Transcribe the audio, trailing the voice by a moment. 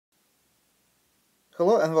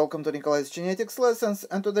Hello and welcome to Nikolai's Genetics Lessons,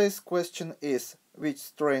 and today's question is: which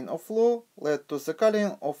strain of flu led to the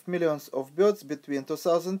culling of millions of birds between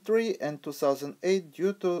 2003 and 2008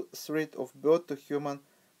 due to threat of bird-to-human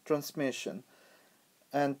transmission?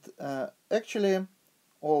 And actually,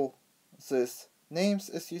 all these names,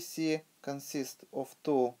 as you see, consist of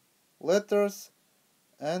two letters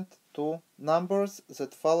and two numbers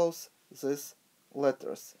that follows these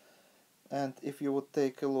letters. And if you would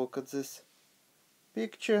take a look at this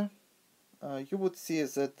picture, you would see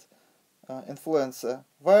that influenza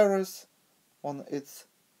virus on its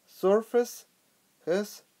surface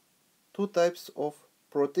has two types of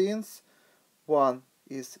proteins. One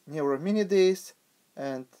is neuraminidase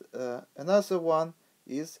and another one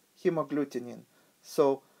is hemagglutinin.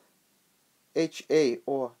 So HA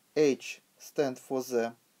or H stand for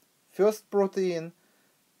the first protein,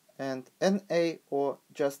 and NA or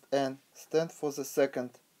just N stand for the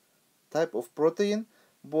second type of protein.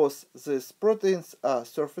 Both these proteins are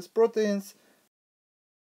surface proteins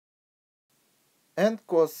and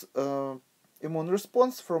cause immune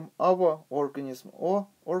response from our organism or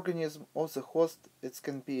organism of the host. It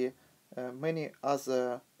can be many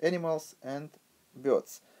other animals and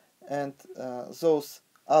birds. And those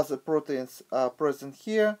other proteins are present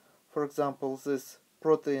here. For example, these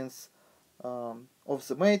proteins of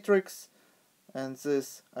the matrix and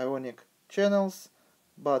these ionic channels.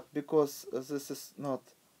 But because this is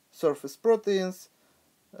not surface proteins,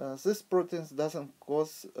 this proteins doesn't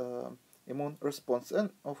cause immune response.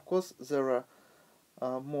 And of course there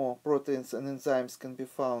are more proteins and enzymes can be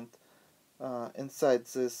found inside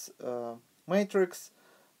this matrix.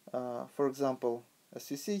 For example,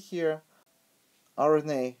 as you see here,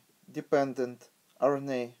 RNA dependent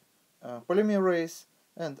RNA polymerase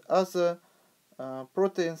and other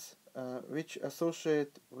proteins which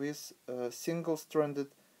associate with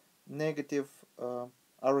single-stranded negative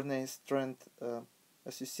RNA strand.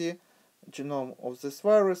 As you see, genome of this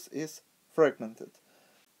virus is fragmented,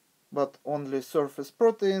 but only surface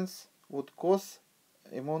proteins would cause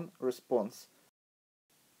immune response.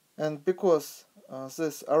 And because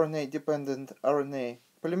this RNA-dependent RNA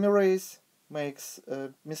polymerase makes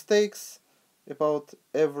mistakes about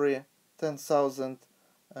every 10,000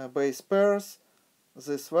 base pairs,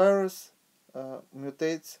 this virus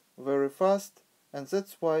mutates very fast, and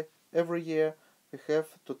that's why every year we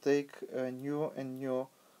have to take new and new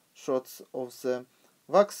shots of the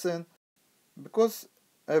vaccine, because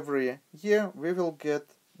every year we will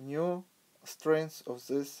get new strains of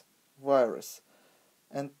this virus.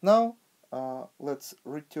 And now let's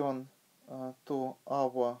return to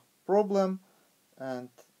our problem, and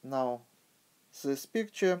now this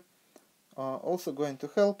picture also going to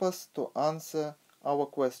help us to answer our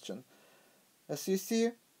question. As you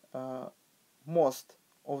see, most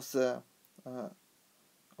of the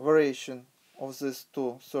variation of these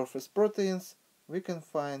two surface proteins we can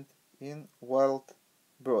find in wild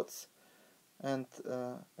birds. And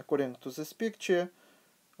according to this picture,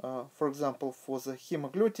 for example, for the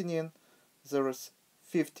hemagglutinin, there is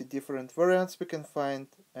 50 different variants we can find,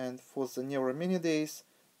 and for the neuraminidase,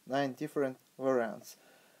 9 different variants.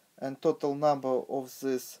 And total number of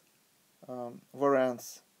these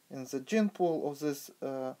variants in the gene pool of these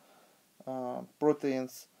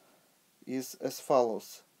proteins is as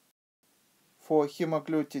follows. For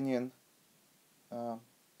hemagglutinin,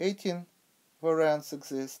 18 variants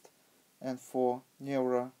exist, and for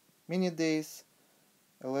neuraminidase,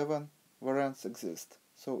 11 variants exist.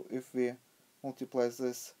 So if we multiply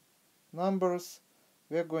these numbers,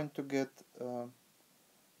 we are going to get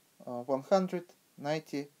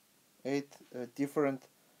 198 different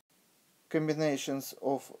combinations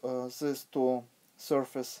of these two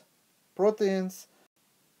surface proteins.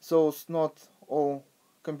 Those not all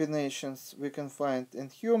combinations we can find in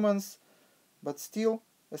humans, but still,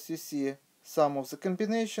 as you see, some of the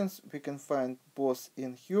combinations we can find both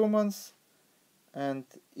in humans and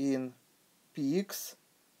in pigs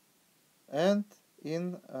and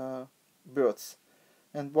in birds.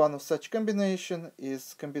 And one of such combination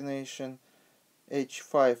is combination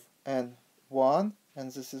H5N1, and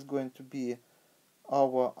this is going to be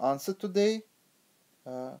our answer today.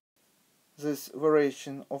 This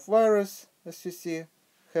variation of virus, as you see,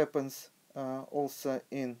 happens also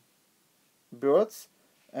in birds,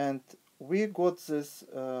 and we got this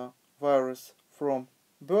virus from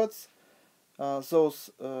birds. Those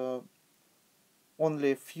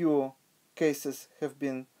only few cases have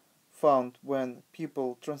been found when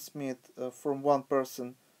people transmit from one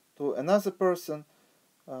person to another person.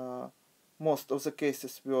 Most of the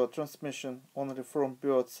cases were transmission only from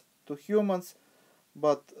birds to humans.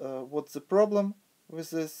 But what's the problem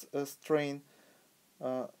with this strain?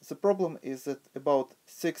 The problem is that about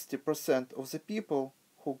 60% of the people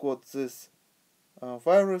who got this flu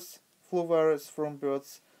virus from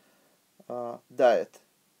birds, died.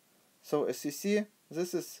 So as you see,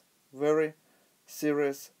 this is very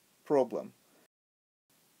serious problem,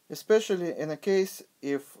 especially in a case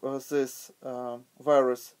if this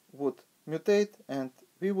virus would mutate and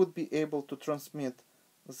we would be able to transmit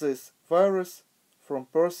this virus from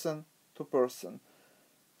person to person.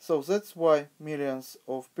 So that's why millions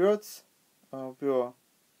of birds were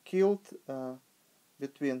killed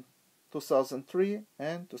between 2003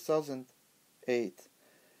 and 2008.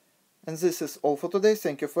 And this is all for today.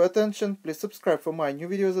 Thank you for your attention. Please subscribe for my new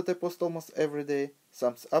videos that I post almost every day.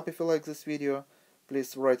 Thumbs up if you like this video.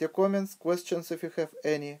 Please write your comments, questions if you have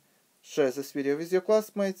any. Share this video with your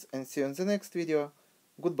classmates and see you in the next video.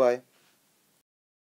 Goodbye.